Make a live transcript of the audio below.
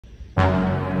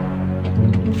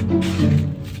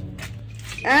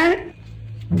Eh?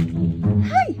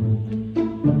 Hi.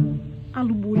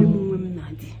 Alubole mwem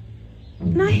nadi.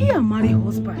 Now he a married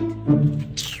husband.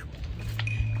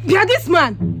 Yeah, this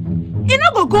man. He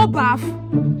not go bath.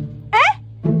 Eh?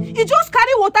 He just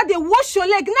carry water, they wash your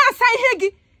leg. Now say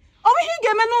hegi. Oh, he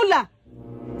get menola.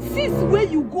 Since where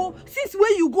you go,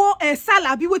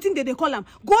 Salah be waiting they call him.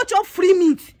 Go chop free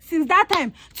meat. Since that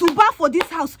time, to bath for this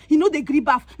house, you know they gree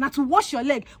bath. Now to wash your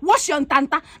leg, wash your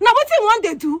tanta. Now what you want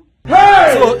they do?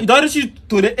 Hey! So it don't reach you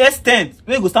to the extent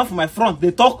where you go stand for my front.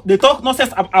 They talk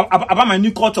nonsense about my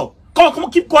new culture. Come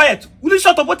on, keep quiet. Will you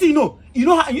shut up? What do you know? You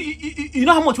know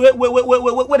how much where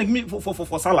they give me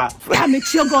for Salah? I make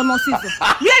sure God no see.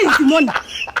 Where is the money?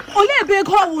 Only a big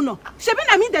hole no. She be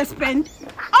na me they spend.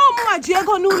 Oh my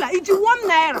Diego Nula, it's 1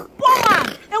 naira. Poor man.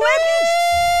 And where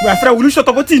my friend, will you shut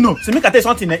up? What do you know? So make I tell you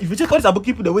something. If you check all these about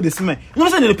people the way they see me, you know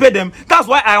what they pay them. That's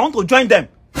why I want to join them.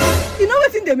 You know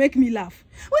what thing they make me laugh?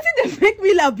 What thing they make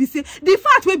me laugh? Be say the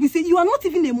fact where be say you are not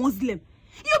even a Muslim.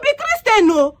 You be Christian,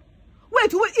 no.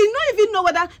 Wait, you don't even know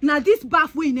whether now this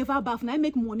bath where you never bath now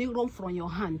make money run from your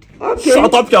hand. Okay.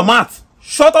 Shut up your mouth.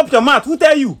 Shut up your mouth. Who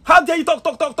tell you? How dare you talk?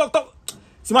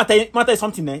 See, ma tell you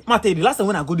something, eh? Ma tell you the last time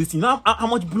when I go this, you know how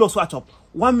much blocks I chop?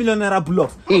 1 million naira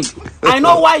blocks. I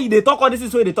know why they talk all this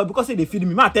is where they talk because they feed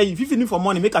me. Ma tell you, if you feed me for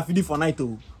money, make a feed you for night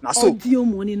too. Now so. Audio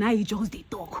money, now you just they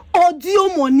talk. Audio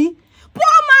money, poor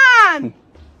man.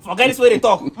 Forget this way they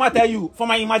talk. Ma tell you, for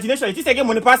my imagination, if you say get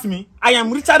money past me, I am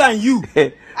richer than you.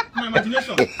 My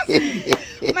imagination.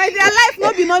 My dear life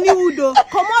not be Nollywood though.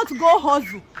 Come out go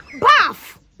hustle.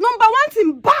 Bath. Number 1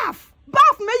 thing, bath.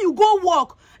 Bath may you go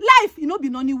walk. Life, you know, be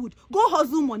Nollywood. Go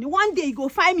hustle money. One day you go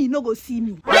find me, you no go see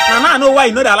me. Now I know why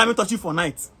you know they allow me touch you for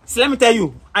night. So let me tell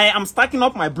you, I am stacking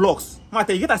up my blocks. Ma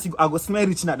tell you, get as I go smell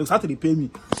rich now. They start to pay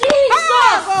me.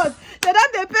 Oh God, they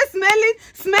don't pay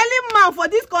smelling man for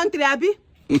this country, Abi.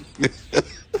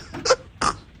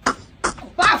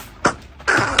 Bath.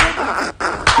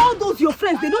 All those your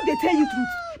friends, they know they tell you truth.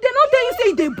 They don't tell you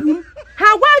say they boom.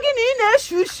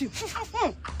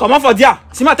 Come on for there.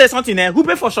 See me tell you something, eh? Who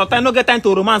pay for short time, no get time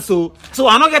to romance, so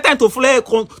I don't get time to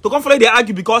come follow they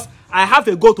argue because I have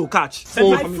a goal to catch.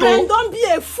 My friend, don't be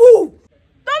a fool.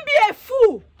 Don't be a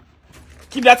fool.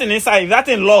 Keep that thing inside. If that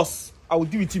thing lost, I will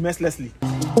deal with you mercilessly.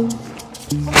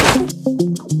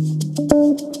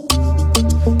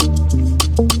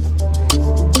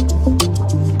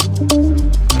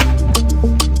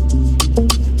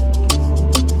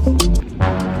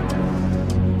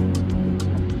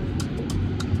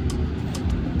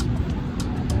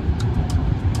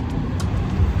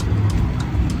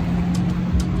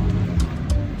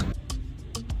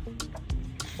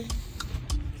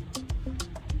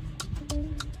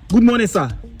 Good morning, sir.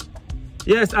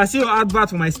 Yes, I see your advert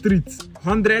for my street.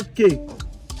 100K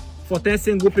for 10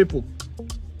 single people.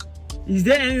 Is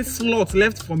there any slot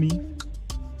left for me?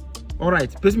 All right,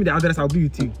 place me the address. I'll be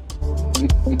with you.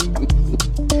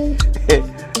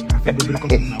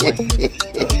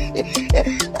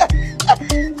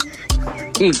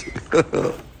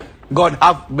 God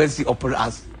have mercy upon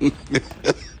us.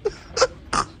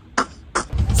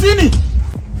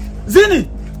 Zinny!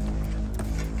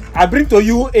 I bring to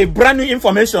you a brand new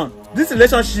information. This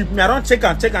relationship, I don't check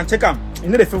and. You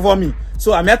know they favor me.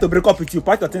 So I'm here to break up with you.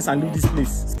 Pack your things and leave this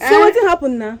place. So what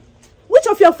happened now? Which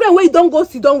of your friends where you don't go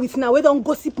sit down with now? Where don't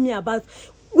gossip me about?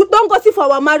 We don't gossip for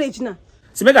our marriage now.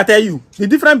 So make I tell you, the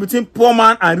difference between poor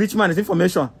man and rich man is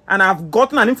information. And I've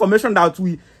gotten an information that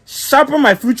will sharpen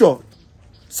my future.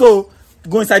 So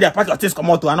go inside there, pack your things, come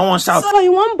out. I don't want to shout. So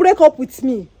you won't break up with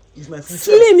me? It's my future.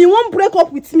 Slim, you won't break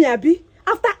up with me, Abi?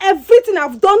 After everything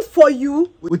I've done for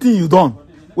you. What thing you done?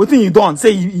 What thing you done? Say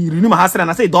you renew my house and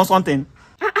I say you done something.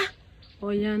 Oh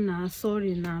yeah, nah,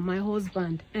 sorry, nah, my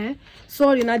husband.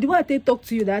 Sorry, nah, the way I talk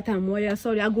to you that time, oh yeah,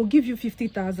 sorry, I go give you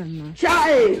 50,000 now.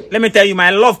 Let me tell you,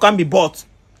 my love can be bought.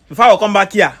 Before I will come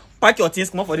back here, pack your things,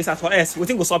 come up for this as for us. We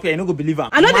think we'll stop here, you don't go believe her.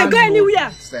 I know they go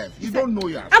anywhere. You don't know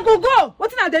yet. I go.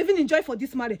 What thing I don't even enjoy for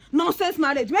this marriage? Nonsense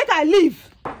marriage. Make I leave.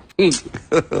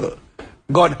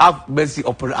 God have mercy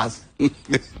upon us.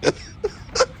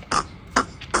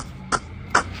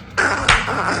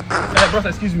 Brother,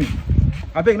 excuse me.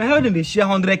 I beg, now how did they share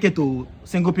 100K to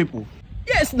single people?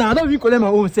 Yes, now I don't even collect my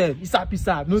own self. It's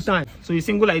up, no time. So you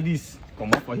single like this?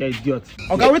 Come on for here, idiot.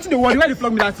 Okay, wait till the world. Where they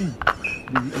flog me that thing?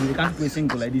 You can't play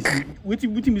single like this.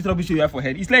 Waiting this rubbish you have for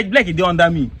head. It's like a day under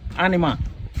me. Animal.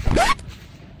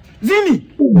 Zinny!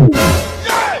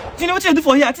 Zinny, what you do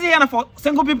for here? I think you're for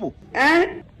single people.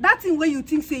 That thing where you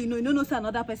think say you know say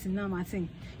another person now, my thing.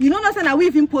 You know not say I will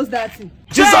even post that thing.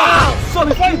 Jesus! So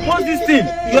before you post this thing,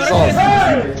 you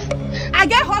already I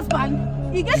get husband.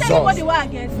 You get anybody where I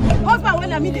guess? Husband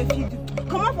when I mean they feed you.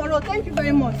 Come on for road. Thank you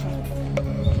very much.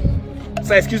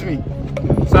 Sir, excuse me.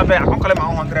 Sir, I can't collect my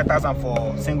own 100,000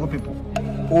 for single people.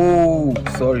 Oh,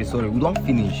 sorry. We don't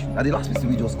finish. At the last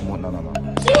we just come on. No.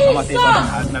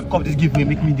 Come this give me,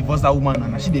 make me divorce that woman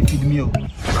and she they feed me.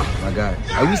 My guy,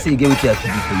 I will say get with your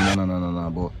feed for you. No.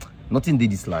 But nothing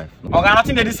did this life. Okay,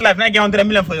 nothing did this life. Now I get 100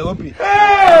 million for your OP.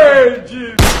 Hey,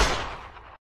 Jesus.